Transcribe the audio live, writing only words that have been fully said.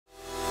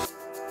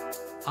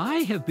I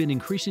have been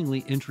increasingly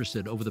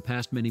interested over the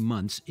past many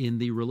months in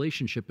the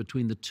relationship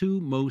between the two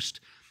most,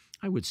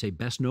 I would say,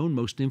 best known,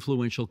 most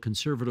influential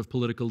conservative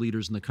political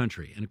leaders in the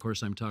country. And of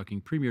course, I'm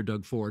talking Premier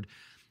Doug Ford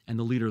and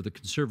the leader of the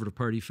Conservative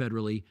Party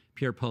federally,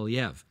 Pierre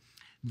Poilievre.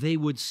 They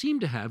would seem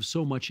to have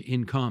so much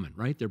in common,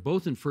 right? They're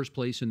both in first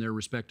place in their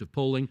respective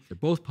polling. They're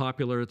both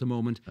popular at the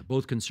moment,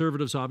 both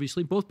conservatives,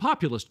 obviously, both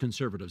populist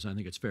conservatives, I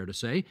think it's fair to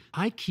say.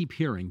 I keep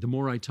hearing, the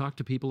more I talk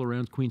to people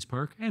around Queen's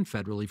Park, and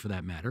federally for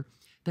that matter,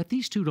 that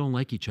these two don't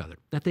like each other,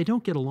 that they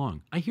don't get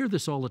along. I hear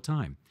this all the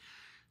time.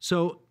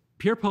 So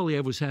Pierre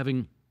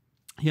Poilievre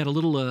he had a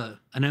little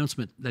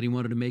announcement that he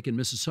wanted to make in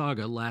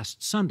Mississauga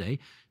last Sunday.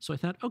 So I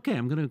thought, okay,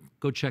 I'm going to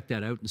go check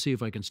that out and see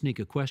if I can sneak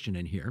a question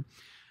in here.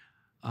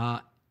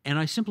 And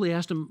I simply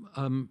asked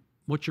him,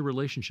 what's your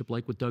relationship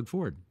like with Doug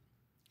Ford?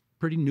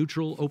 Pretty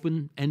neutral,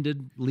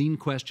 open-ended, lean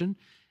question.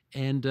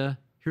 And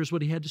here's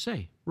what he had to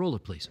say. Roll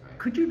it, please.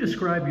 Could you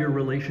describe your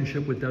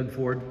relationship with Doug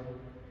Ford?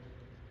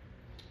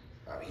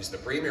 He's the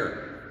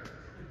Premier.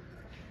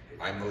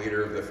 I'm the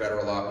leader of the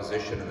federal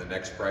opposition and the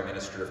next Prime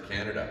Minister of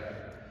Canada.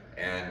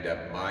 And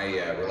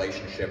my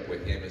relationship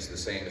with him is the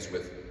same as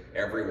with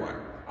everyone.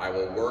 I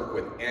will work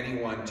with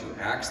anyone to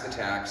axe the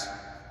tax,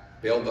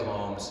 build the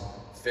homes,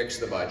 fix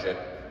the budget,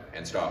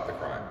 and stop the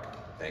crime.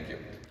 Thank you.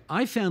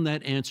 I found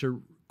that answer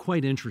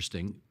quite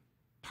interesting,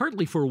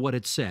 partly for what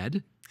it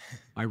said.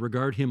 I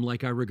regard him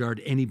like I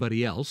regard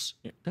anybody else.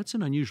 Yeah. That's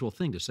an unusual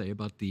thing to say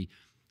about the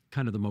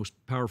kind of the most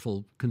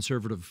powerful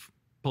conservative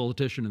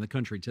politician in the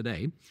country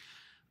today.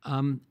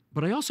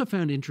 But I also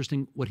found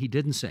interesting what he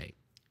didn't say.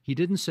 He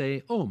didn't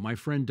say, oh, my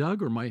friend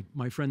Doug or my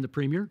friend the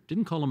Premier.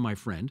 Didn't call him my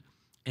friend.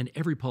 And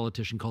every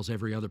politician calls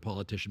every other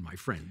politician my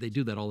friend. They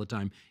do that all the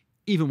time.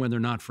 Even when they're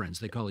not friends,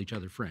 they call each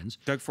other friends.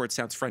 Doug Ford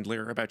sounds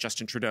friendlier about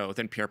Justin Trudeau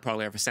than Pierre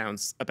Poilievre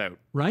sounds about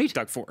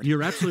Doug Ford.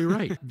 You're absolutely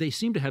right. They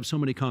seem to have so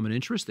many common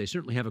interests. They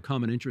certainly have a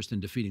common interest in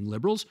defeating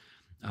Liberals.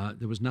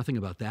 There was nothing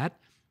about that.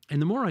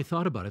 And the more I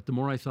thought about it, the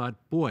more I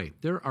thought, boy,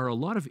 there are a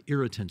lot of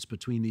irritants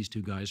between these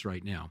two guys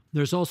right now.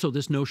 There's also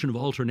this notion of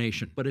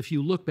alternation. But if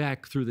you look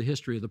back through the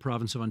history of the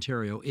province of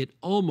Ontario, it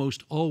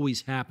almost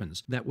always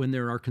happens that when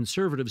there are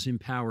conservatives in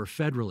power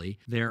federally,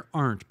 there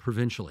aren't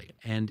provincially.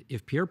 And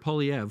if Pierre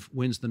Poilievre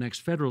wins the next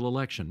federal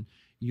election,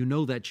 you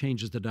know that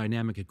changes the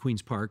dynamic at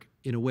Queen's Park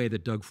in a way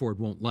that Doug Ford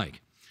won't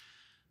like.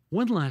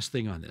 One last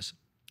thing on this.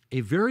 A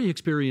very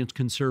experienced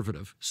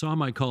conservative saw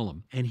my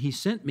column, and he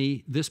sent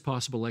me this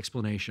possible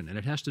explanation, and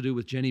it has to do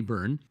with Jenny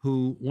Byrne,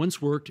 who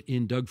once worked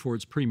in Doug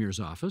Ford's Premier's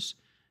office,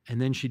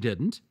 and then she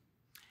didn't.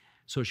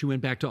 So she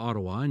went back to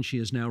Ottawa, and she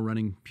is now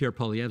running Pierre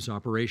Poilievre's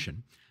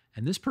operation.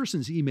 And this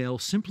person's email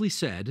simply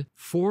said,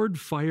 Ford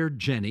fired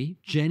Jenny,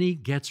 Jenny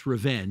gets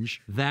revenge,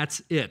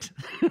 that's it.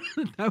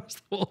 That was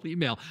the whole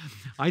email.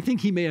 I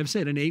think he may have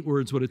said in 8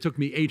 words what it took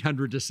me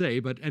 800 to say,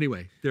 but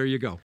anyway, there you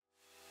go.